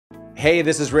Hey,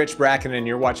 this is Rich Bracken, and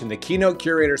you're watching the Keynote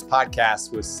Curators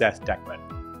podcast with Seth Dechtman.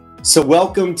 So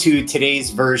welcome to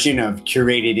today's version of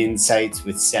Curated Insights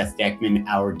with Seth Dechtman.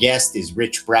 Our guest is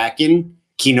Rich Bracken,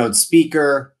 keynote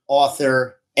speaker,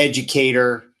 author,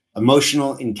 educator,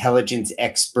 emotional intelligence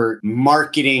expert,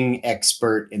 marketing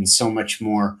expert, and so much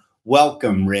more.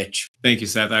 Welcome, Rich. Thank you,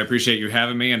 Seth. I appreciate you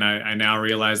having me. And I now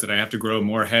realize that I have to grow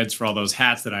more heads for all those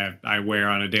hats that I wear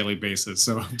on a daily basis.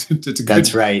 So it's a good,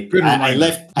 That's right. Good I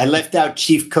left out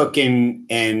chief cook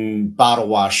and bottle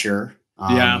washer.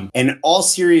 And all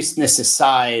seriousness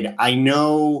aside, I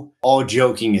know, all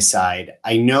joking aside,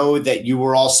 I know that you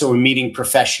were also a meeting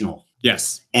professional.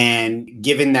 Yes. And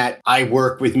given that I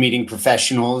work with meeting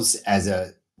professionals as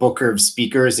a booker of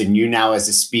speakers, and you now as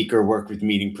a speaker work with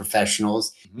meeting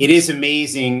professionals, it is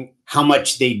amazing how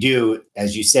much they do.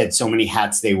 As you said, so many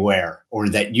hats they wear, or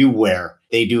that you wear,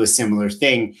 they do a similar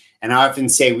thing. And I often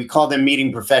say we call them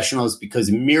meeting professionals because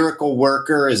miracle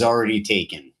worker is already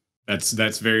taken.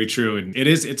 That's very true. And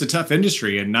it's a tough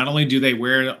industry. And not only do they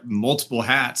wear multiple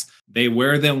hats, they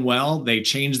wear them well, they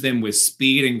change them with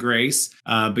speed and grace.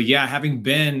 But yeah, having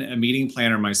been a meeting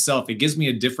planner myself, it gives me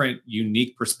a different,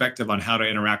 unique perspective on how to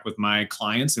interact with my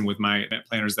clients and with my event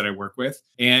planners that I work with.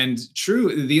 And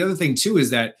the other thing too is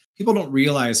that people don't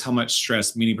realize how much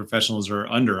stress meeting professionals are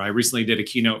under. I recently did a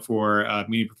keynote for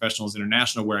Meeting Professionals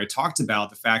International where I talked about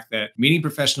the fact that meeting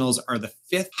professionals are the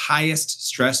 5th highest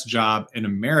stress job in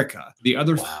America. The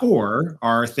other 4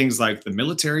 are things like the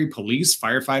military, police,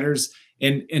 firefighters.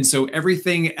 And so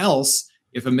everything else,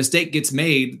 if a mistake gets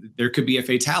made, there could be a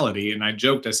fatality. And I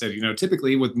joked, I said,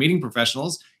 typically with meeting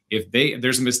professionals, if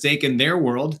there's a mistake in their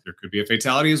world, there could be a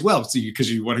fatality as well. So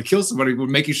because you want to kill somebody, we're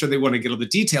making sure they want to get all the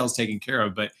details taken care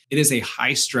of. But it is a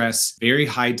high stress, very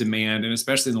high demand, and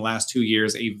especially in the last 2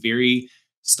 years, a very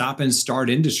stop and start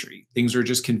industry. Things are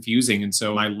just confusing. And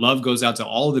so my love goes out to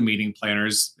all of the meeting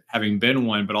planners, having been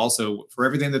one, but also for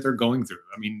everything that they're going through.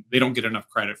 I mean, they don't get enough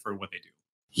credit for what they do.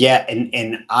 Yeah.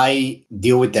 And I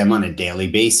deal with them on a daily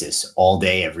basis, all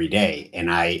day, every day.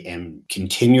 And I am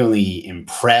continually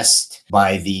impressed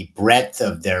by the breadth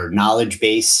of their knowledge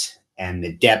base and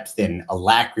the depth and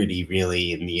alacrity,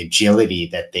 really, and the agility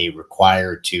that they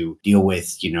require to deal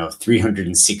with,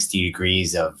 360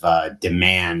 degrees of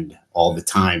demand all the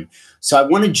time. So I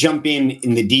want to jump in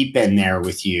the deep end there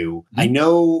with you. I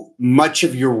know much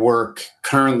of your work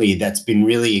currently that's been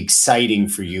really exciting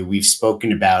for you, we've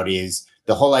spoken about, is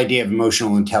the whole idea of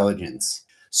emotional intelligence.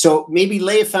 So maybe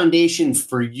lay a foundation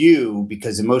for you,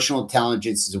 because emotional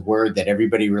intelligence is a word that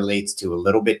everybody relates to a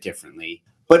little bit differently.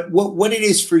 But what it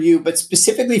is for you, but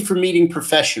specifically for meeting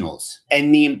professionals,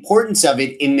 and the importance of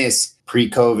it in this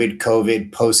pre-COVID,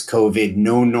 COVID, post-COVID,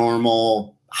 no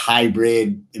normal,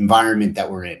 hybrid environment that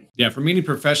we're in. Yeah, for meeting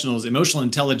professionals, emotional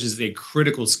intelligence is a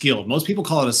critical skill. Most people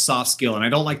call it a soft skill, and I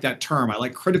don't like that term. I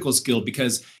like critical skill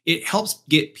because it helps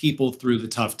get people through the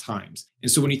tough times. And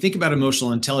so when you think about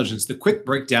emotional intelligence, the quick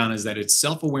breakdown is that it's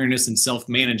self-awareness and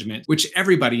self-management, which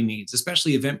everybody needs,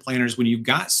 especially event planners, when you've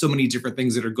got so many different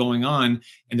things that are going on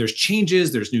and there's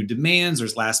changes, there's new demands,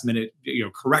 there's last minute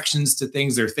corrections to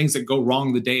things. There are things that go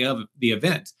wrong the day of the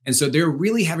event. And so they're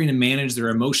really having to manage their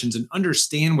emotions and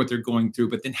understand what they're going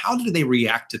through. But then how do they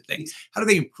react to things? How do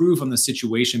they improve on the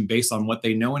situation based on what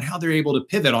they know and how they're able to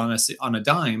pivot on a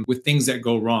dime with things that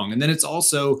go wrong? And then it's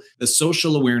also the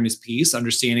social awareness piece,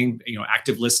 understanding,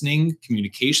 active listening,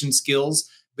 communication skills,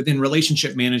 but then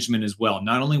relationship management as well,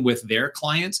 not only with their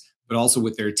clients, but also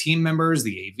with their team members,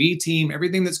 the AV team,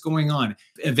 everything that's going on.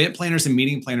 Event planners and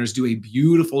meeting planners do a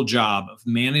beautiful job of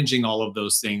managing all of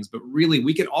those things. But really,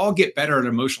 we could all get better at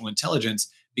emotional intelligence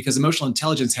because emotional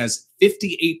intelligence has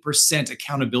 58%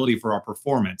 accountability for our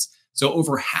performance. So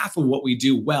over half of what we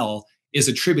do well is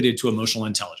attributed to emotional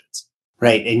intelligence.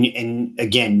 Right. And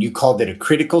again, you called it a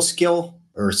critical skill,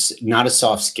 or not a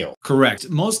soft skill. Correct.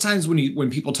 Most times when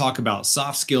people talk about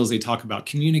soft skills, they talk about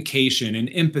communication and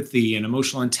empathy and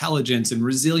emotional intelligence and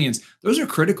resilience. Those are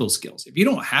critical skills. If you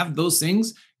don't have those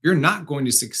things, you're not going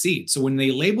to succeed. So when they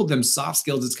label them soft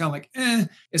skills, it's kind of like,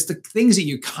 it's the things that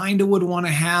you kind of would want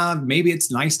to have. Maybe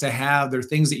it's nice to have. They're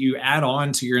things that you add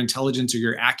on to your intelligence or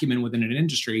your acumen within an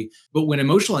industry. But when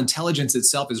emotional intelligence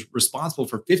itself is responsible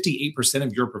for 58%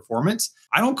 of your performance,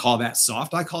 I don't call that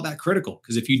soft. I call that critical.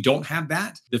 Because if you don't have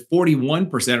that, the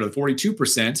 41% or the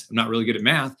 42%, I'm not really good at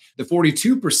math, the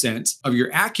 42% of your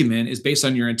acumen is based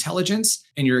on your intelligence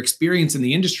and your experience in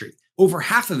the industry. Over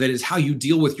half of it is how you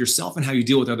deal with yourself and how you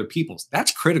deal with other people.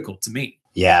 That's critical to me.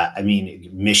 Yeah, I mean,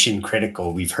 mission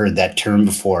critical. We've heard that term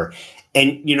before.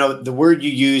 And, the word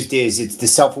you used it's the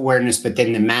self-awareness, but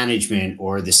then the management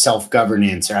or the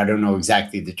self-governance, or I don't know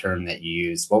exactly the term that you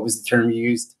used. What was the term you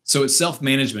used? So it's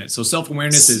self-management. So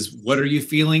self-awareness is what are you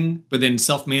feeling? But then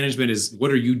self-management is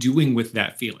what are you doing with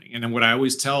that feeling? And then what I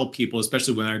always tell people,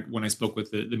 especially when I spoke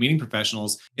with the meeting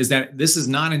professionals, is that this is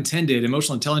not intended,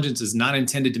 emotional intelligence is not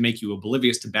intended to make you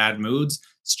oblivious to bad moods,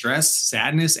 stress,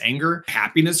 sadness, anger,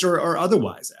 happiness, or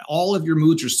otherwise. All of your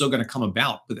moods are still going to come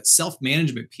about, but that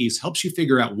self-management piece helps you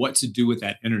figure out what to do with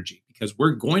that energy, because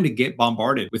we're going to get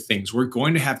bombarded with things. We're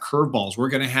going to have curveballs. We're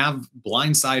going to have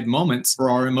blindside moments for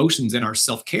our emotions and our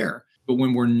self-care. But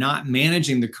when we're not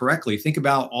managing them correctly, think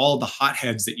about all the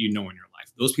hotheads that you know in your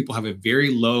life. Those people have a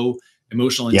very low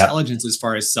emotional intelligence as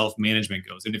far as self-management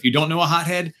goes. And if you don't know a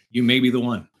hothead, you may be the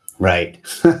one. Right.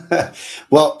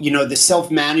 Well, the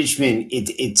self-management,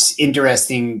 it's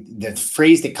interesting. The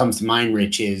phrase that comes to mind,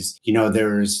 Rich, is,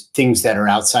 there's things that are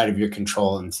outside of your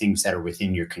control and things that are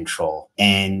within your control.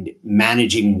 And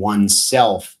managing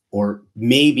oneself, or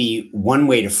maybe one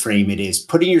way to frame it is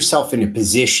putting yourself in a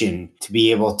position to be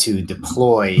able to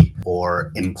deploy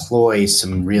or employ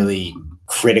some really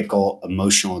critical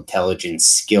emotional intelligence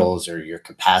skills or your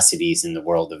capacities in the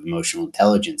world of emotional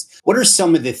intelligence. What are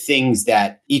some of the things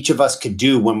that each of us could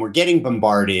do when we're getting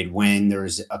bombarded, when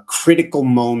there's a critical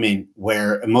moment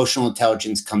where emotional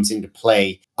intelligence comes into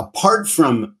play, apart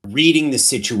from reading the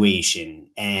situation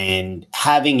and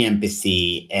having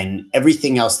empathy and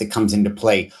everything else that comes into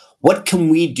play? What can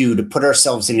we do to put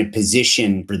ourselves in a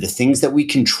position for the things that we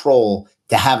control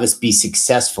to have us be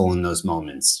successful in those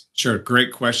moments? Sure.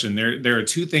 Great question. There are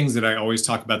two things that I always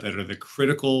talk about that are the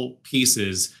critical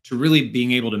pieces to really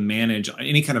being able to manage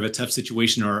any kind of a tough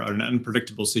situation or an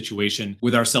unpredictable situation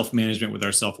with our self-management, with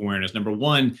our self-awareness. Number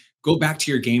one, go back to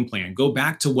your game plan. Go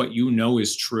back to what you know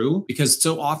is true, because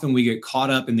so often we get caught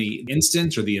up in the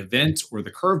instance or the event or the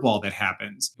curveball that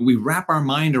happens. We wrap our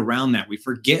mind around that. We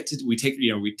forget to, we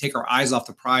take our eyes off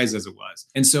the prize, as it was.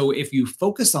 And so if you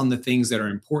focus on the things that are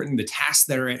important, the tasks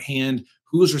that are at hand,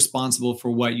 who is responsible for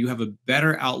what, you have a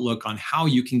better outlook on how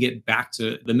you can get back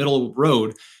to the middle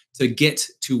road to get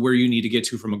to where you need to get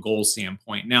to from a goal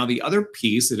standpoint. Now, the other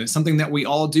piece, and it's something that we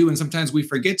all do and sometimes we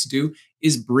forget to do,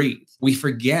 is breathe. We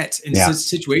forget in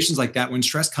situations like that, when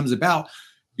stress comes about,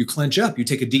 you clench up, you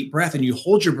take a deep breath and you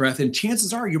hold your breath. And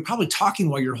chances are you're probably talking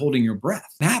while you're holding your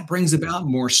breath. That brings about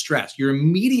more stress. You're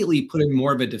immediately put in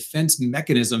more of a defense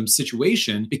mechanism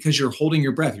situation because you're holding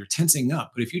your breath, you're tensing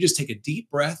up. But if you just take a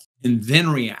deep breath and then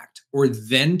react, or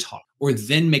then talk, or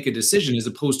then make a decision, as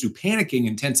opposed to panicking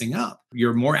and tensing up,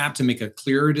 you're more apt to make a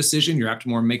clearer decision. You're apt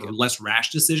to make a less rash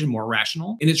decision, more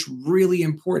rational. And it's really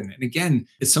important. And again,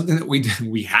 it's something that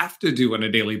we have to do on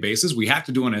a daily basis. We have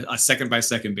to do on a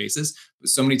second-by-second basis. But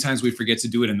so many times we forget to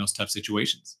do it in those tough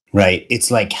situations. Right.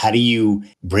 It's like, how do you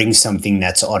bring something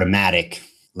that's automatic,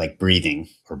 like breathing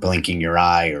or blinking your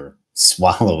eye or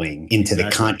swallowing, into the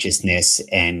consciousness?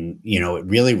 And, it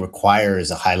really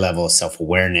requires a high level of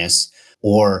self-awareness,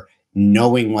 or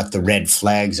knowing what the red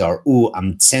flags are. Ooh,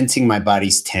 I'm sensing my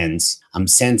body's tense. I'm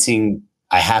sensing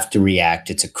I have to react.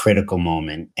 It's a critical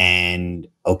moment. And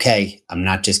okay, I'm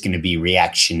not just going to be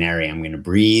reactionary. I'm going to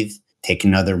breathe, take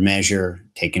another measure,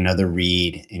 take another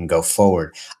read, and go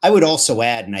forward. I would also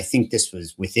add, and I think this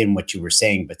was within what you were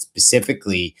saying, but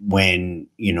specifically when,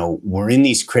 we're in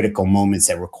these critical moments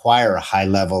that require a high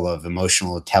level of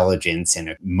emotional intelligence and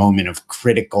a moment of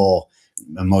critical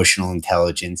emotional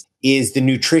intelligence, is the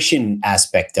nutrition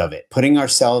aspect of it. Putting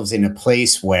ourselves in a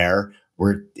place where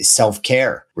we're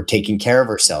self-care, we're taking care of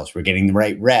ourselves, we're getting the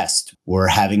right rest, we're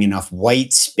having enough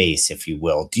white space, if you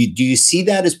will. Do you see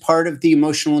that as part of the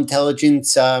emotional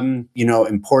intelligence,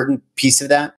 important piece of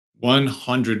that?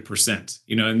 100%.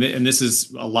 And this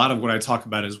is a lot of what I talk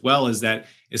about as well, is that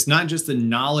it's not just the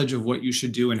knowledge of what you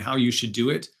should do and how you should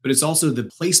do it, but it's also the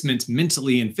placement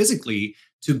mentally and physically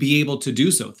to be able to do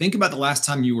so. Think about the last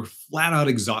time you were flat out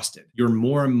exhausted. You're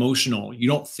more emotional. You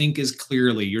don't think as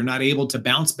clearly. You're not able to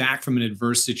bounce back from an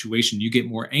adverse situation. You get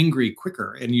more angry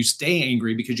quicker, and you stay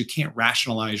angry because you can't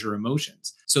rationalize your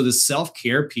emotions. So the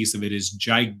self-care piece of it is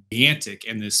gigantic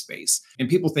in this space. And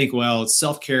people think, well, it's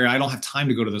self-care. I don't have time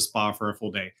to go to the spa for a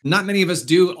full day. Not many of us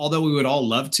do, although we would all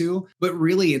love to. But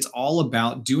really, it's all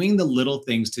about doing the little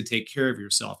things to take care of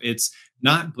yourself. It's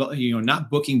not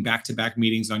booking back-to-back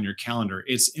meetings on your calendar.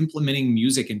 It's implementing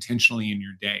music intentionally in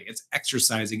your day. It's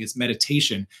exercising, it's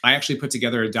meditation. I actually put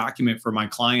together a document for my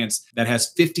clients that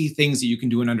has 50 things that you can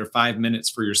do in under 5 minutes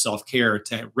for your self-care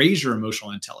to raise your emotional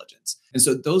intelligence. And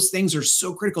so those things are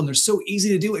so critical, and they're so easy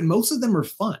to do. And most of them are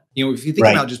fun. If you think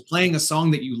about just playing a song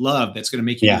that you love, that's going to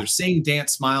make you either sing,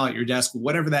 dance, smile at your desk,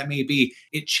 whatever that may be,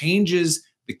 it changes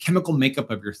the chemical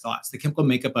makeup of your thoughts, the chemical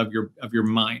makeup of your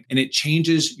mind, and it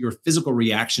changes your physical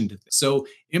reaction to this. So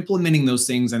implementing those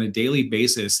things on a daily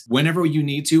basis, whenever you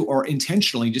need to, or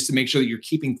intentionally, just to make sure that you're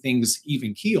keeping things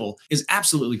even keel, is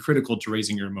absolutely critical to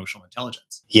raising your emotional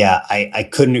intelligence. Yeah, I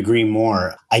couldn't agree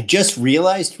more. I just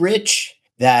realized, Rich,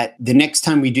 that the next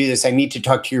time we do this, I need to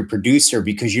talk to your producer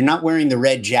because you're not wearing the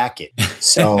red jacket.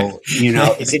 So,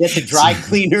 is it at the dry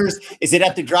cleaners? Is it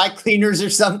at the dry cleaners or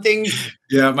something?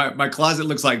 Yeah, my closet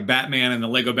looks like Batman and the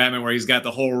Lego Batman, where he's got the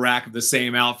whole rack of the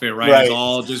same outfit, right? Right. It's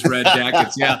all just red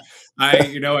jackets. Yeah.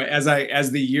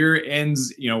 As the year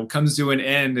ends, comes to an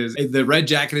end, the red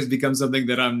jacket has become something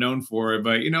that I'm known for.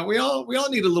 But we all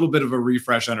need a little bit of a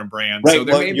refresh on our brand. Right. So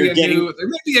there may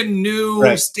be a new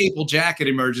right. staple jacket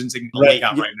emerging right.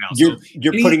 out right now.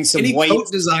 You're putting some any white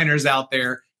coat designers out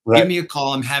there. Right. Give me a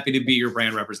call. I'm happy to be your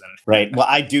brand representative. Right. Well,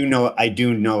 I do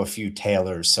know a few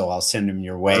tailors, so I'll send them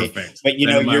your way. Perfect. But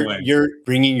you're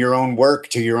bringing your own work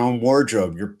to your own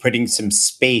wardrobe. You're putting some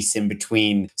space in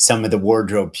between some of the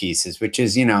wardrobe pieces, which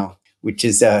is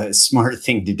a smart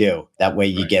thing to do. That way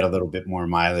you get a little bit more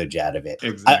mileage out of it.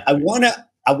 Exactly.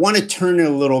 I want to turn it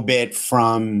a little bit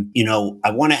from,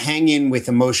 I want to hang in with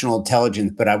emotional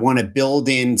intelligence, but I want to build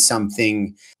in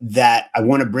something that I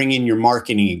want to bring in your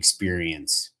marketing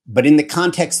experience. But in the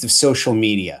context of social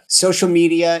media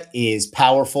is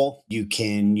powerful. You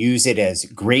can use it as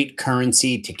great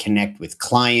currency to connect with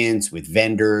clients, with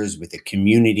vendors, with a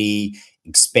community,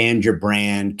 expand your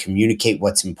brand, communicate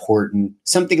what's important,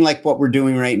 something like what we're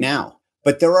doing right now.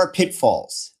 But there are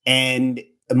pitfalls, and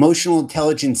emotional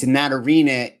intelligence in that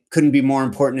arena couldn't be more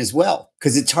important as well,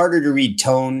 because it's harder to read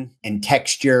tone and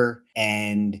texture,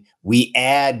 and we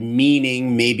add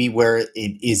meaning maybe where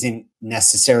it isn't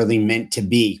necessarily meant to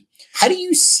be. How do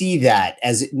you see that,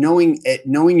 as knowing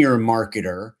you're a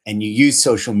marketer and you use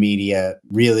social media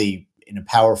really in a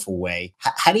powerful way?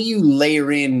 How do you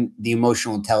layer in the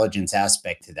emotional intelligence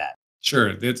aspect to that? Sure.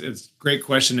 It's a great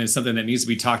question. It's something that needs to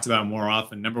be talked about more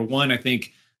often. Number one, I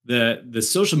think the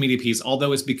social media piece,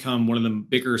 although it's become one of the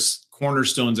bigger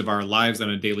cornerstones of our lives on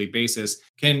a daily basis,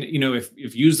 can,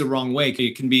 if used the wrong way,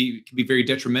 it can be very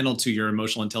detrimental to your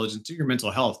emotional intelligence, to your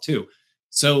mental health too.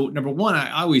 So number one,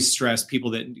 I always stress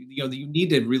people that, that you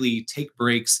need to really take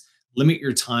breaks, limit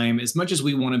your time. As much as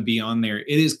we want to be on there, it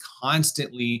is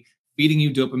constantly feeding you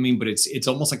dopamine, but it's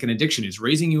almost like an addiction. It's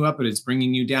raising you up, but it's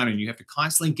bringing you down, and you have to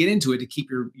constantly get into it to keep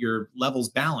your levels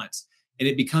balanced. And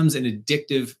it becomes an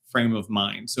addictive frame of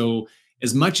mind. So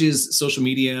as much as social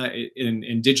media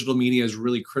and digital media is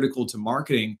really critical to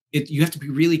marketing, you have to be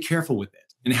really careful with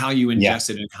it and how you ingest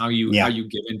it and how you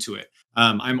get into it.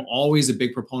 I'm always a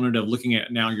big proponent of looking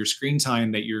at now your screen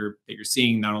time that you're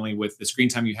seeing, not only with the screen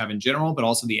time you have in general, but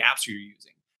also the apps you're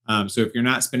using. So if you're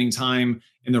not spending time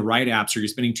in the right apps, or you're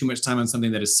spending too much time on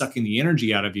something that is sucking the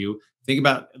energy out of you, think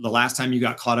about the last time you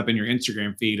got caught up in your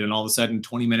Instagram feed, and all of a sudden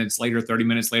 20 minutes later, 30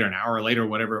 minutes later, an hour later,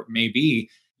 whatever it may be,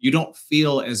 you don't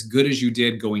feel as good as you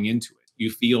did going into it. You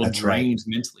feel drained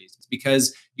mentally. It's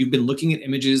because you've been looking at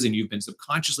images and you've been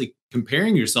subconsciously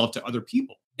comparing yourself to other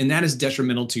people. And that is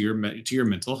detrimental to your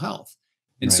mental health.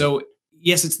 And so,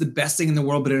 yes, it's the best thing in the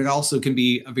world, but it also can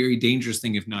be a very dangerous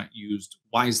thing if not used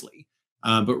wisely.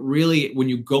 But really, when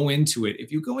you go into it,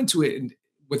 if you go into it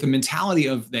with a mentality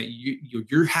of that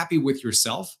you're happy with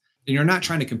yourself and you're not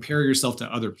trying to compare yourself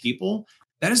to other people,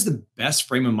 that is the best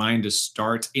frame of mind to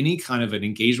start any kind of an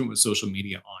engagement with social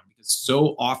media on. Because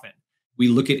so often we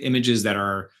look at images that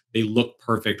they look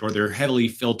perfect, or they're heavily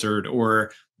filtered,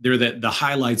 or they're the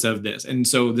highlights of this. And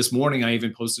so this morning, I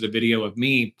even posted a video of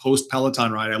me post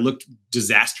Peloton ride. I looked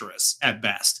disastrous at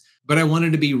best, but I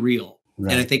wanted to be real.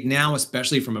 Right. And I think now,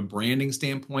 especially from a branding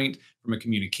standpoint, from a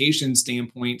communication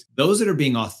standpoint, those that are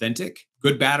being authentic,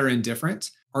 good, bad, or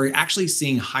indifferent, are actually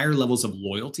seeing higher levels of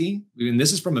loyalty. And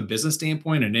this is from a business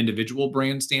standpoint, an individual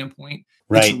brand standpoint.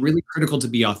 Right. It's really critical to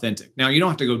be authentic. Now, you don't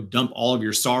have to go dump all of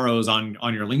your sorrows on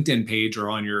your LinkedIn page or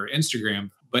on your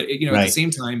Instagram. But at the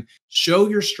same time, show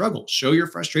your struggles, show your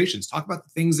frustrations, talk about the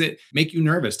things that make you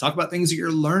nervous, talk about things that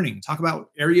you're learning, talk about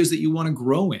areas that you want to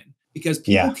grow in. Because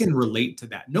people can relate to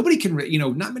that. Nobody can,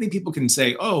 not many people can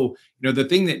say, oh, the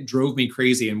thing that drove me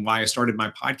crazy and why I started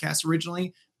my podcast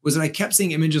originally was that I kept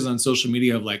seeing images on social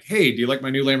media of like, hey, do you like my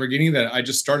new Lamborghini that I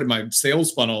just started my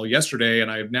sales funnel yesterday and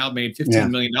I have now made $15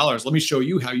 million? Let me show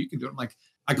you how you can do it. I'm like,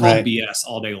 I call it BS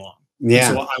all day long. Yeah.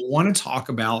 And so I want to talk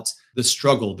about the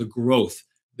struggle, the growth,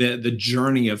 the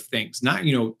journey of things, not,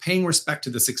 paying respect to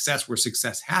the success where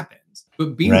success happens,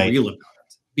 but be real about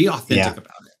it, be authentic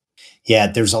about it. Yeah,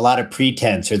 there's a lot of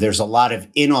pretense, or there's a lot of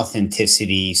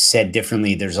inauthenticity. Said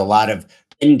differently, there's a lot of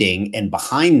ending. And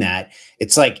behind that,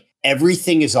 it's like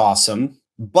everything is awesome,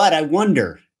 But I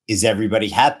wonder, is everybody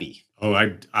happy? Oh,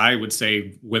 I would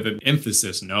say with an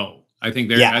emphasis, no. I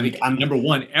think Yeah, I think number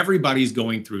one, everybody's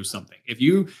going through something. If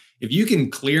you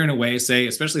can clear in a way, say,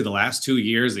 especially the last 2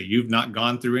 years that you've not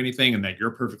gone through anything and that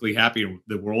you're perfectly happy and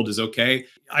the world is okay,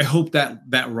 I hope that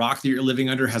that rock that you're living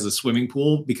under has a swimming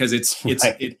pool, because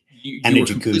right. And a you are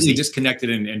completely jacuzzi,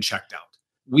 disconnected and checked out.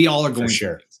 We all are for going through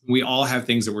sure. things. We all have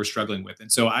things that we're struggling with.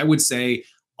 And so I would say,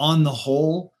 on the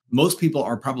whole, most people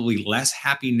are probably less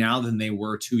happy now than they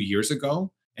were 2 years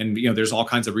ago. And there's all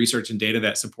kinds of research and data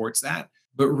that supports that.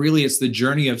 But really, it's the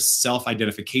journey of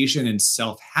self-identification and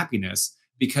self-happiness,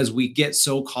 because we get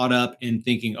so caught up in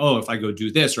thinking, oh, if I go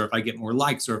do this, or if I get more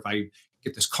likes, or if I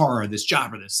get this car or this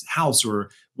job or this house, or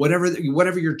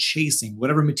whatever you're chasing,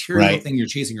 whatever material Right. thing you're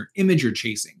chasing or image you're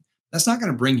chasing, that's not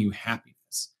going to bring you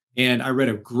happiness. And I read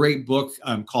a great book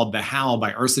called The How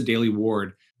by Ursa Daly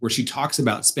Ward, where she talks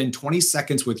about spend 20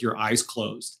 seconds with your eyes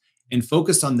closed and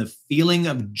focus on the feeling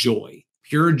of joy,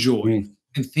 pure joy, Mm.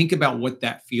 and think about what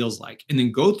that feels like. And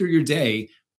then go through your day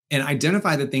and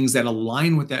identify the things that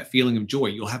align with that feeling of joy.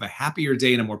 You'll have a happier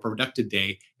day and a more productive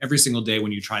day every single day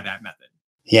when you try that method.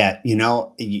 Yeah,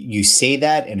 you say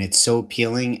that and it's so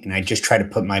appealing. And I just try to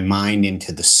put my mind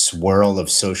into the swirl of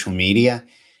social media,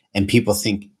 and people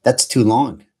think that's too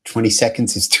long. 20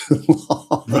 seconds is too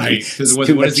long. Right. Because It's what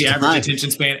too is much the average time. attention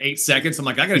span? 8 seconds. I'm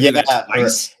like, I got to do that Yeah,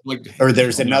 twice. Like, or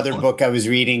there's oh, another no. book I was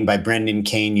reading by Brendan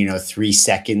Kane, 3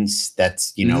 seconds.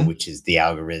 That's, Mhm. which is the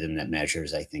algorithm that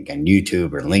measures, I think, on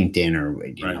YouTube or LinkedIn or,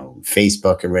 Right.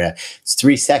 Facebook or whatever. It's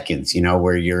 3 seconds,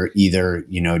 where you're either,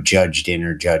 judged in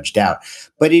or judged out.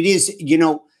 But it is,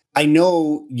 I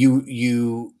know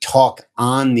you talk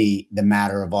on the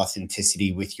matter of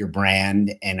authenticity with your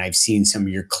brand, and I've seen some of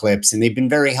your clips and they've been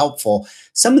very helpful.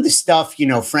 Some of the stuff,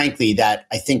 frankly, that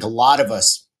I think a lot of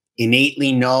us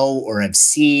innately know or have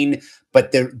seen,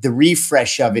 but the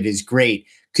refresh of it is great.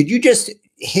 Could you just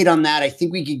hit on that? I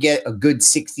think we could get a good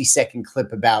 60-second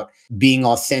clip about being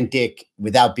authentic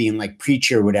without being like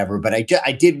preachy or whatever. But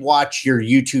I did watch your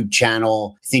YouTube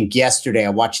channel. I think yesterday I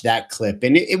watched that clip,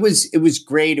 and it was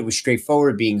great. It was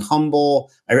straightforward, being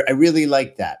humble. I really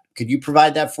liked that. Could you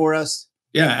provide that for us?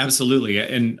 Yeah, absolutely.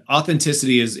 And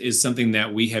authenticity is something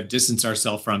that we have distanced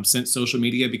ourselves from since social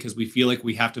media, because we feel like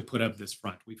we have to put up this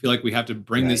front. We feel like we have to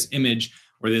bring Right. this image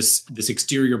or this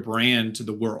exterior brand to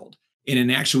the world. And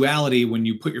in actuality, when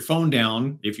you put your phone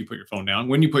down, if you put your phone down,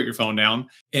 when you put your phone down,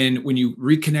 and when you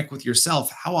reconnect with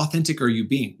yourself, how authentic are you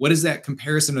being? What is that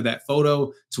comparison of that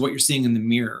photo to what you're seeing in the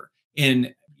mirror?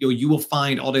 And you will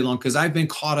find all day long, because I've been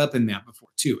caught up in that before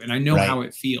too, and I know Right. how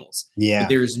it feels. Yeah. But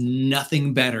there's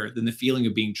nothing better than the feeling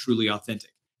of being truly authentic.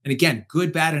 And again,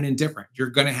 good, bad, and indifferent. You're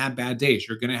going to have bad days.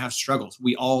 You're going to have struggles.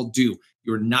 We all do.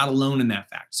 You're not alone in that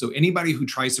fact. So anybody who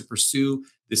tries to pursue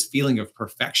this feeling of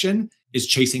perfection is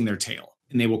chasing their tail,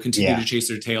 and they will continue Yeah. to chase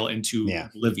their tail into Yeah.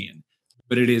 oblivion.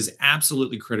 But it is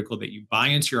absolutely critical that you buy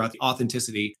into your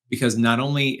authenticity, because not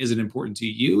only is it important to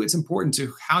you, it's important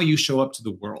to how you show up to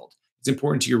the world. It's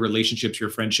important to your relationships, your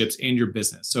friendships, and your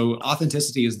business. So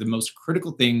authenticity is the most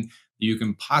critical thing that you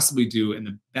can possibly do, and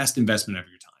the best investment of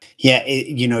your time.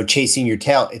 Yeah, chasing your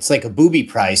tail. It's like a booby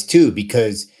prize too,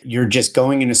 because you're just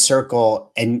going in a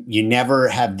circle and you never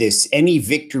have any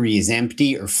victory is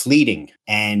empty or fleeting.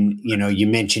 And, you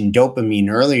mentioned dopamine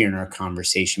earlier in our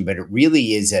conversation, but it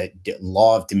really is a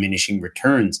law of diminishing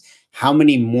returns. How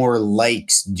many more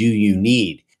likes do you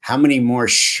need? How many more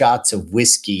shots of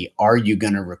whiskey are you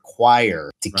going to require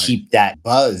to Right. keep that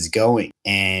buzz going?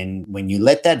 And when you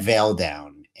let that veil down,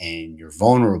 and you're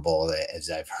vulnerable, as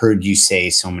I've heard you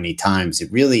say so many times,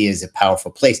 it really is a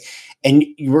powerful place. And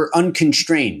you're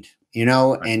unconstrained,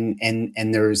 Right.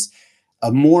 and there's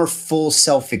a more full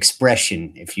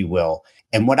self-expression, if you will.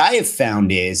 And what I have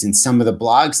found is, in some of the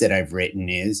blogs that I've written,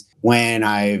 is when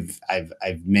I've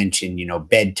mentioned,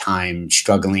 bedtime,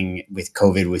 struggling with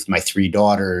COVID with my 3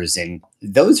 daughters, and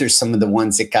those are some of the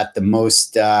ones that got the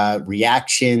most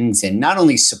reactions, and not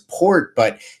only support,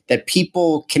 but that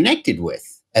people connected with,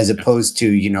 as opposed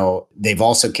to, they've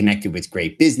also connected with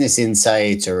great business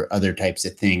insights or other types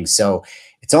of things. So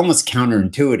it's almost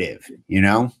counterintuitive.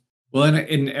 Well,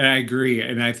 and I agree.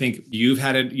 And I think you've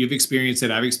had it, you've experienced it,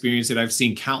 I've experienced it. I've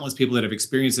seen countless people that have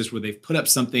experienced this, where they've put up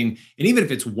something, and even if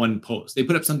it's one post, they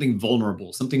put up something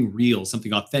vulnerable, something real,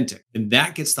 something authentic. And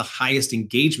that gets the highest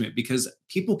engagement, because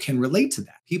people can relate to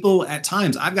that. People, at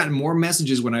times, I've gotten more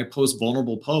messages when I post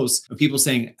vulnerable posts of people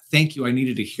saying, thank you, I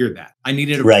needed to hear that. I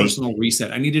needed a Right. personal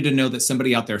reset. I needed to know that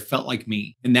somebody out there felt like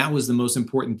me. And that was the most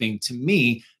important thing to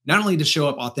me, not only to show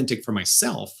up authentic for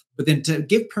myself, but then to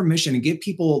give permission and give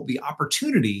people the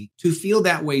opportunity to feel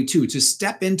that way too, to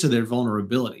step into their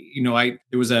vulnerability.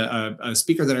 There was a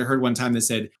speaker that I heard one time that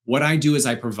said, what I do is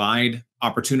I provide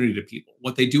opportunity to people.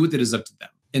 What they do with it is up to them.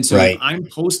 And so if I'm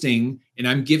posting and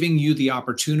I'm giving you the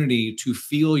opportunity to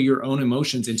feel your own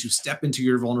emotions and to step into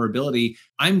your vulnerability,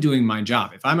 I'm doing my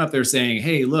job. If I'm up there saying,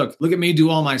 hey, look at me do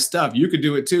all my stuff, you could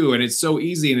do it too, and it's so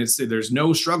easy and there's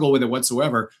no struggle with it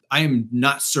whatsoever, I am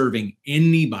not serving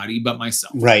anybody but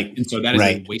myself. Right. And so that is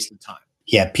a waste of time.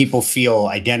 Yeah, people feel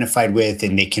identified with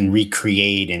and they can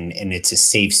recreate and it's a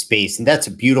safe space. And that's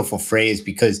a beautiful phrase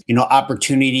because,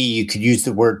 opportunity, you could use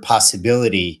the word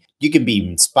possibility. You can be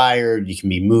inspired, you can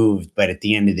be moved, but at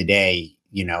the end of the day,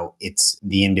 it's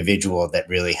the individual that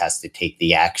really has to take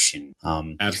the action.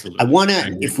 Absolutely. I want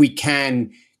to, if we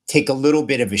can, take a little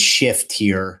bit of a shift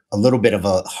here, a little bit of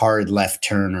a hard left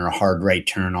turn or a hard right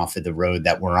turn off of the road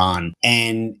that we're on.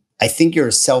 And I think you're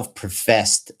a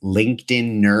self-professed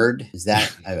LinkedIn nerd. Is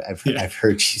that, I've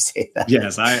heard you say that.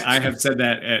 Yes, I have said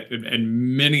that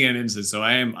in many an instance. So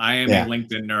I am a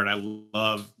LinkedIn nerd. I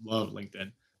love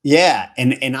LinkedIn. Yeah.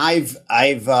 And I've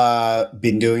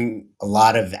been doing a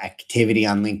lot of activity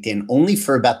on LinkedIn only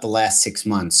for about the last 6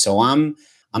 months. So I'm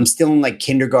still in like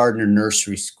kindergarten or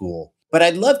nursery school. But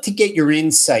I'd love to get your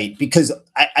insight because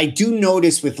I do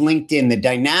notice with LinkedIn, the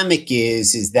dynamic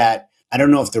is that I don't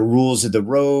know if the rules of the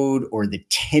road or the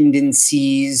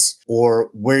tendencies or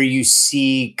where you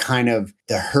see kind of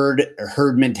the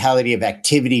herd mentality of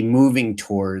activity moving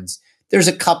towards. There's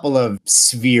a couple of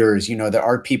spheres, there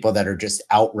are people that are just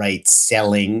outright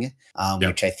selling,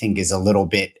 which I think is a little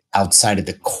bit outside of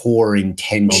the core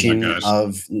intention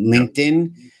of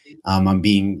LinkedIn. I'm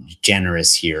being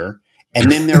generous here.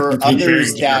 And then there are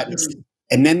others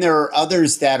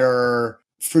that are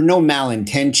for no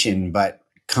malintention, but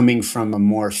coming from a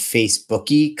more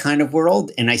Facebooky kind of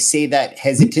world. And I say that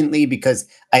hesitantly because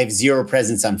I have zero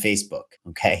presence on Facebook.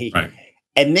 Okay. Right.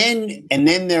 And then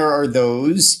there are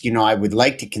those, I would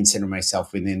like to consider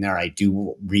myself within there. I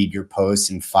do read your posts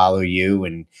and follow you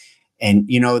and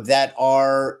that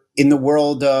are in the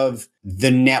world of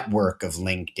the network of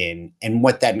LinkedIn and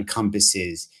what that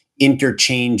encompasses,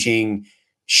 interchanging,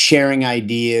 sharing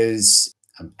ideas,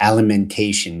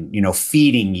 alimentation,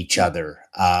 feeding each other,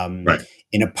 right.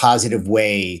 in a positive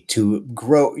way to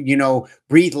grow,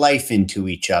 breathe life into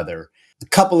each other. A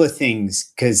couple of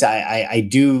things, because I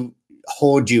do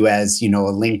hold you as, a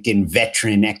LinkedIn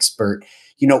veteran expert.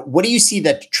 What do you see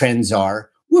that the trends are?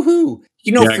 Woohoo!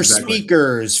 For exactly.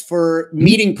 Speakers, for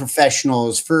meeting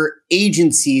professionals, for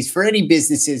agencies, for any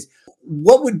businesses,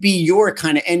 what would be your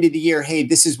kind of end of the year? Hey,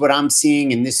 this is what I'm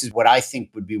seeing, and this is what I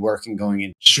think would be working going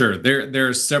in. Sure. There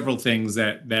are several things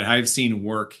that I've seen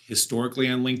work historically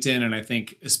on LinkedIn. And I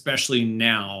think especially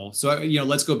now, so,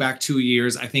 let's go back 2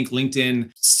 years. I think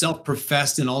LinkedIn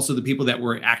self-professed and also the people that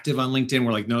were active on LinkedIn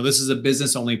were like, no, this is a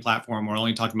business only platform. We're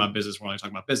only talking about business. We're only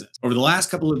talking about business. Over the last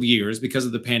couple of years, because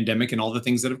of the pandemic and all the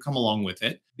things that have come along with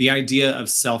it, the idea of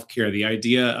self-care, the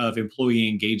idea of employee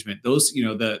engagement, those,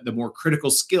 the more critical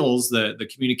skills, the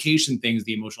communication things,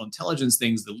 the emotional intelligence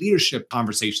things, the leadership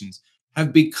conversations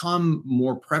have become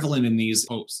more prevalent in these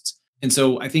posts. And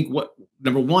so I think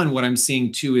number one, what I'm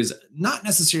seeing too is not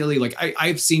necessarily like,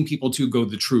 I've seen people too go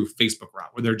the true Facebook route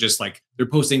where they're just like, they're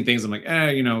posting things. I'm like,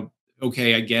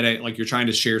 okay, I get it. Like you're trying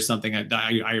to share something.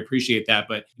 I appreciate that.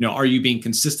 But, are you being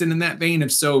consistent in that vein?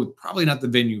 If so, probably not the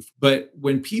venue. But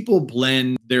when people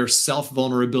blend their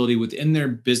self-vulnerability within their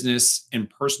business and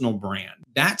personal brand,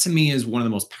 that to me is one of the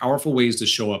most powerful ways to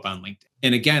show up on LinkedIn.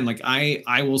 And again, like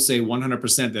I will say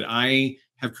 100% that I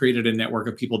have created a network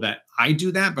of people that I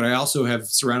do that, but I also have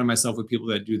surrounded myself with people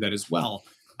that do that as well.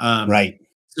 Right.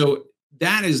 So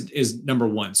that is number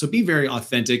one. So be very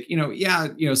authentic.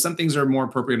 Some things are more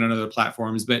appropriate on other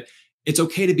platforms, but it's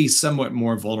okay to be somewhat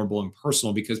more vulnerable and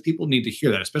personal because people need to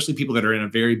hear that, especially people that are in a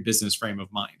very business frame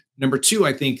of mind. Number two,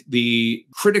 I think the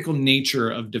critical nature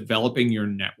of developing your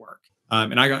network.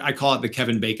 And I call it the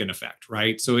Kevin Bacon effect,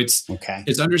 right? So it's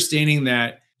understanding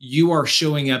that you are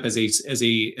showing up as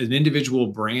an individual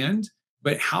brand,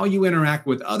 but how you interact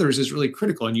with others is really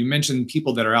critical. And you mentioned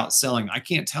people that are out selling. I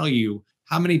can't tell you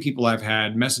how many people I've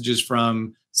had messages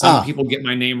from. Some people get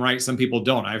my name right, some people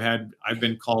don't. I've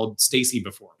been called Stacy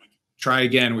before. Try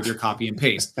again with your copy and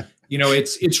paste.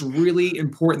 It's really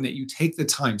important that you take the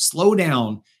time, slow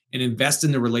down, and invest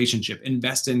in the relationship,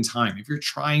 invest in time. If you're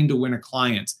trying to win a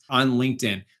client on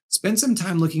LinkedIn, spend some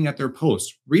time looking at their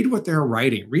posts, read what they're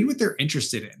writing, read what they're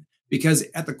interested in. Because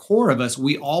at the core of us,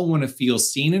 we all want to feel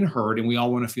seen and heard, and we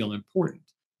all want to feel important.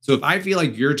 So if I feel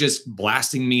like you're just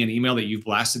blasting me an email that you've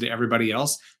blasted to everybody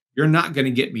else, you're not going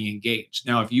to get me engaged.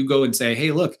 Now, if you go and say,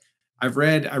 hey, look, I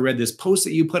read this post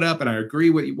that you put up and I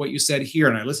agree with what you said here.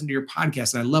 And I listened to your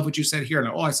podcast and I love what you said here. And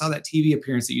I saw that TV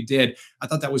appearance that you did. I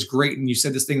thought that was great. And you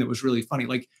said this thing that was really funny.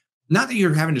 Like, not that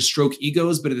you're having to stroke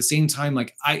egos, but at the same time,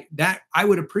 like I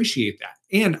would appreciate that.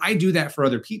 And I do that for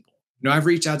other people. I've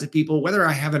reached out to people, whether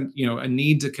I have a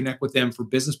need to connect with them for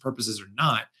business purposes or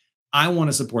not. I want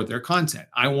to support their content.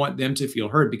 I want them to feel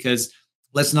heard, because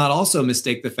let's not also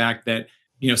mistake the fact that,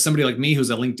 somebody like me who's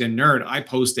a LinkedIn nerd, I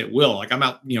post at will. Like I'm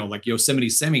out, like Yosemite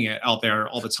Semming it out there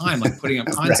all the time, like putting up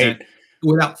content Right.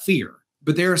 without fear.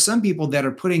 But there are some people that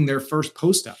are putting their first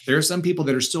post up. There are some people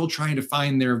that are still trying to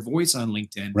find their voice on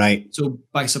LinkedIn. Right. So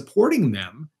by supporting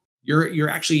them, you're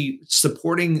actually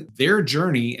supporting their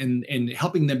journey and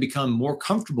helping them become more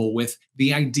comfortable with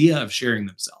the idea of sharing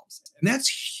themselves. And that's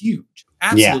huge.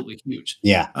 Absolutely huge.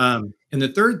 Yeah. And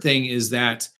the third thing is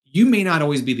that you may not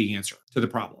always be the answer to the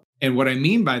problem. And what I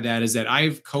mean by that is that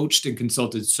I've coached and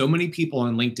consulted so many people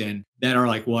on LinkedIn that are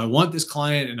like, well, I want this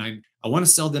client and I want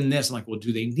to sell them this. I'm like, well,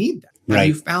 do they need that? Have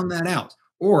you found that out?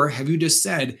 Or have you just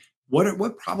said,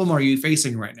 what problem are you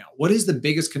facing right now? What is the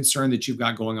biggest concern that you've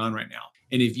got going on right now?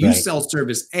 And if you sell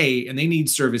service A and they need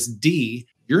service D,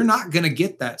 you're not going to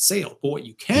get that sale. But what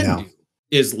you can do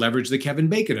is leverage the Kevin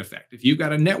Bacon effect. If you've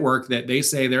got a network that they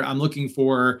say I'm looking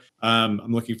for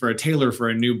a tailor for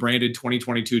a new branded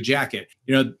 2022 jacket.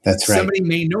 That's right. Somebody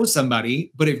may know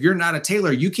somebody, but if you're not a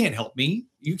tailor, you can't help me.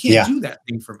 You can't do that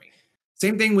thing for me.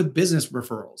 Same thing with business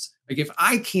referrals. Like if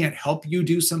I can't help you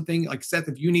do something, like Seth,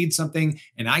 if you need something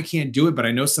and I can't do it, but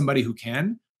I know somebody who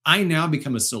can, I now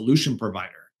become a solution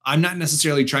provider. I'm not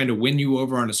necessarily trying to win you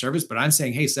over on a service, but I'm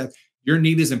saying, hey, Seth, your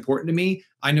need is important to me.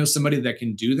 I know somebody that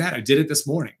can do that. I did it this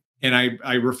morning. And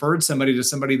I referred somebody to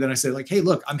somebody that I said, like, hey,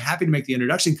 look, I'm happy to make the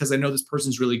introduction because I know this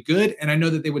person's really good. And I know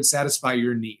that they would satisfy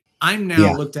your need. I'm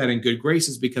now looked at in good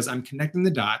graces because I'm connecting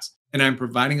the dots and I'm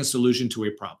providing a solution to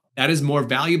a problem. That is more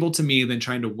valuable to me than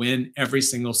trying to win every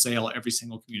single sale, every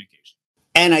single communication.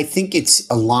 And I think it's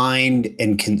aligned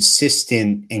and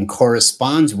consistent and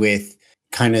corresponds with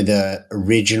kind of the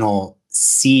original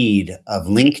seed of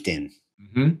LinkedIn.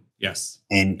 Mm-hmm. Yes.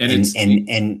 And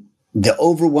the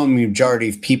overwhelming majority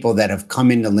of people that have come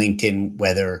into LinkedIn,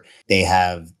 whether they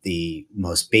have the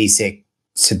most basic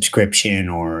subscription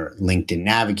or LinkedIn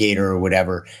Navigator or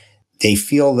whatever, they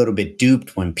feel a little bit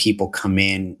duped when people come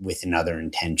in with another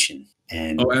intention.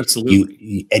 And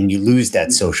absolutely. You lose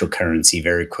that social currency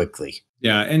very quickly.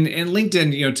 Yeah. And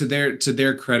LinkedIn, to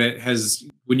their credit, has,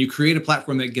 when you create a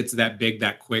platform that gets that big,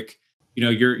 that quick,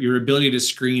 your ability to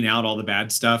screen out all the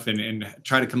bad stuff and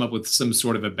try to come up with some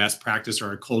sort of a best practice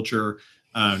or a culture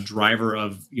driver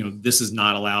of, this is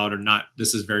not allowed or not,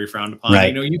 this is very frowned upon.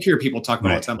 Right. You hear people talk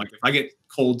about all the time, like if I get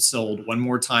cold sold one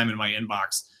more time in my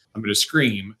inbox, I'm going to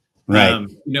scream. Right.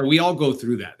 We all go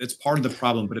through that. It's part of the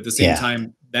problem. But at the same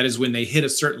time, that is when they hit a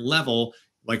certain level,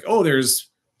 like, oh, there's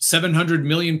 700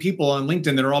 million people on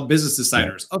LinkedIn that are all business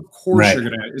deciders. Right. Of course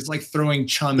it's like throwing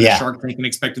chum in a shark tank and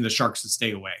expecting the sharks to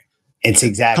stay away.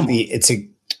 It's a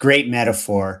great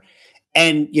metaphor.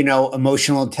 And,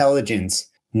 emotional intelligence,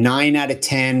 9 out of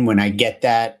 10, when I get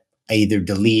that, I either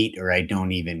delete or I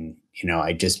don't even,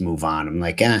 I just move on. I'm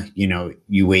like,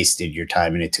 you wasted your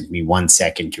time. And it took me 1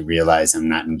 second to realize I'm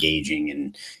not engaging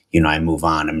and, I move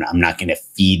on. I'm not going to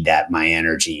feed that my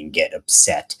energy and get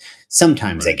upset.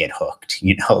 Sometimes I get hooked,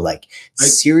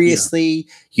 seriously,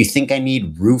 you think I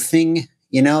need roofing?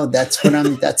 That's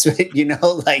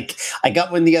what like I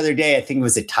got one the other day. I think it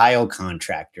was a tile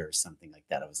contractor or something like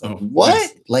that. I was like, what?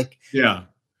 Nice. Like, yeah.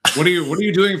 What are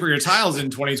you doing for your tiles in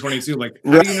 2022? Like,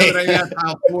 how do you know that I have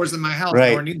tile floors in my house?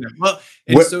 Right. Or need them? Well,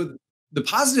 so the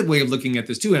positive way of looking at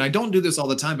this too, and I don't do this all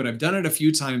the time, but I've done it a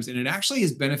few times and it actually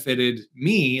has benefited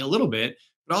me a little bit,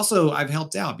 but also I've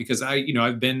helped out because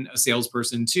I've been a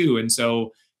salesperson too. And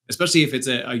so, especially if it's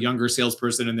a younger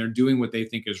salesperson and they're doing what they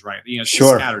think is right. It's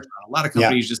scattered. A lot of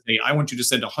companies just say, I want you to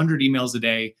send 100 emails a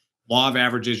day. Law of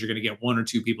averages, you're going to get 1 or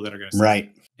 2 people that are going to send.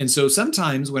 Right. And so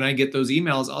sometimes when I get those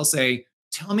emails, I'll say,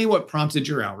 tell me what prompted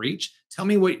your outreach. Tell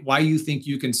me why you think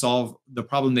you can solve the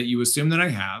problem that you assume that I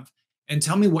have. And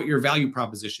tell me what your value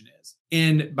proposition is.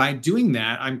 And by doing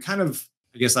that, I'm kind of,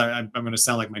 I guess I'm going to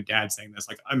sound like my dad saying this,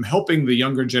 like I'm helping the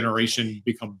younger generation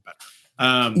become better.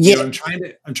 I'm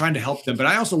trying to help them, but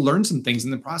I also learned some things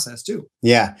in the process too.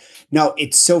 Yeah, no,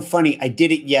 it's so funny. I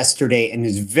did it yesterday and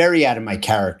it's very out of my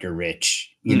character,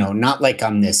 Rich, not like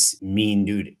I'm this mean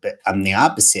dude, but I'm the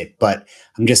opposite, but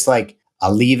I'm just like,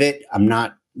 I'll leave it. I'm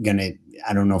not going to,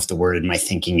 I don't know if the word in my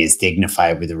thinking is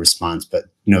dignified with a response, but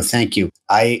no, thank you.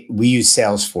 We use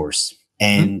Salesforce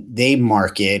and they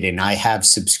market and I have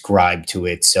subscribed to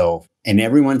it. So And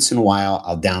every once in a while,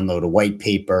 I'll download a white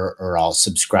paper or I'll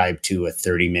subscribe to a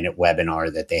 30-minute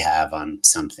webinar that they have on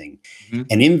something. Mhm.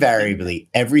 And invariably,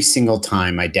 every single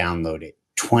time I download it,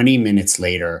 20 minutes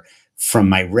later, from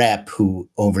my rep, who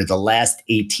over the last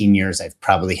 18 years, I've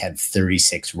probably had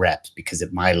 36 reps, because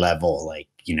at my level, like,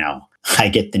 I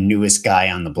get the newest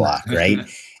guy on the block, right?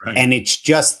 Right. And it's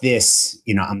just this,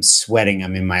 I'm sweating,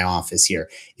 I'm in my office here.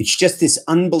 It's just this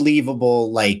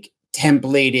unbelievable, like,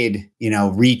 templated,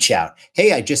 reach out.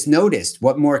 Hey, I just noticed,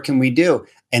 what more can we do?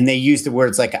 And they use the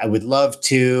words like, I would love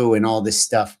to, and all this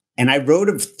stuff. And I wrote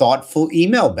a thoughtful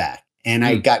email back and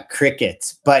I got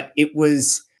crickets, but it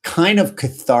was kind of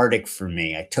cathartic for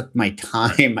me. I took my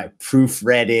time, I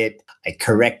proofread it, I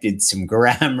corrected some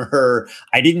grammar.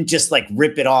 I didn't just like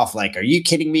rip it off like, are you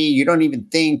kidding me? You don't even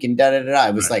think, and da da da.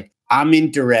 I was like, I'm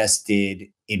interested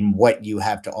in what you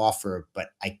have to offer, but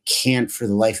I can't for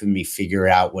the life of me figure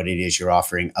out what it is you're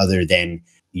offering, other than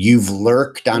you've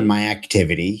lurked on my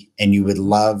activity and you would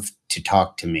love to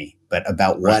talk to me, but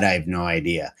about what, I have no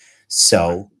idea.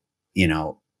 So,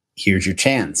 here's your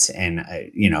chance. And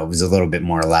it was a little bit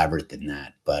more elaborate than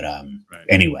that, but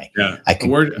anyway, a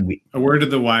word to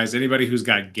the wise, anybody who's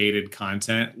got gated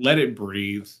content, let it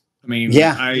breathe. I mean,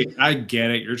 I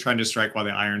get it. You're trying to strike while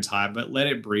the iron's hot, but let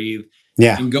it breathe.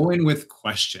 And go in with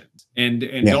questions and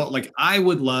don't, like, I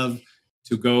would love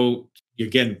to go,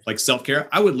 again, like self-care.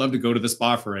 I would love to go to the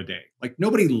spa for a day. Like,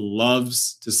 nobody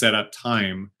loves to set up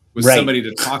time with somebody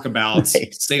to talk about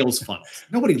sales funnels.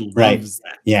 Nobody loves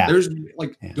that. There's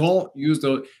like, don't use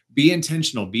those, be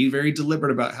intentional, be very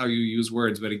deliberate about how you use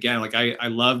words. But again, like, I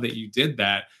love that you did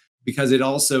that, because it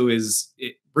also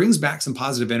it brings back some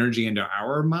positive energy into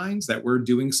our minds that we're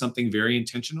doing something very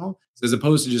intentional, as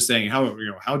opposed to just saying,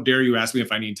 how dare you ask me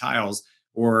if I need tiles,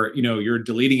 or, you're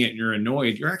deleting it and you're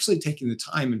annoyed. You're actually taking the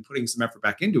time and putting some effort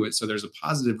back into it. So there's a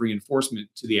positive reinforcement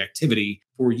to the activity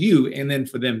for you and then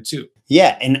for them too.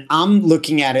 Yeah. And I'm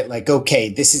looking at it like, okay,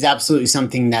 this is absolutely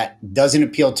something that doesn't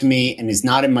appeal to me and is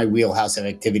not in my wheelhouse of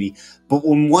activity. But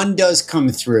when one does come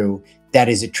through that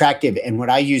is attractive, and what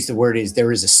I use the word is,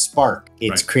 there is a spark.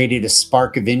 It's created a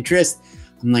spark of interest.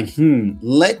 I'm like,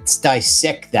 let's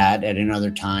dissect that at another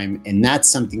time. And that's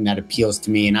something that appeals to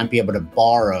me. And I'd be able to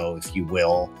borrow, if you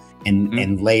will,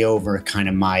 and lay over kind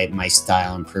of my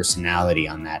style and personality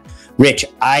on that. Rich,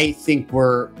 I think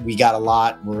we got a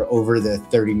lot. We're over the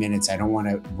 30 minutes. I don't want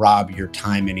to rob your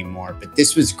time anymore, but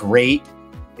this was great.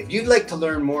 If you'd like to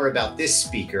learn more about this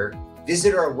speaker,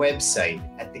 visit our website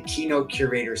at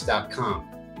thekeynotecurators.com.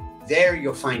 There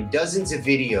you'll find dozens of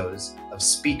videos of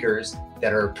speakers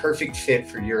that are a perfect fit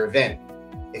for your event.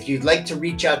 If you'd like to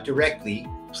reach out directly,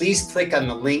 please click on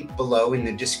the link below in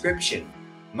the description.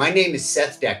 My name is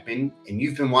Seth Dechtman, and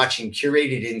you've been watching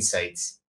Curated Insights.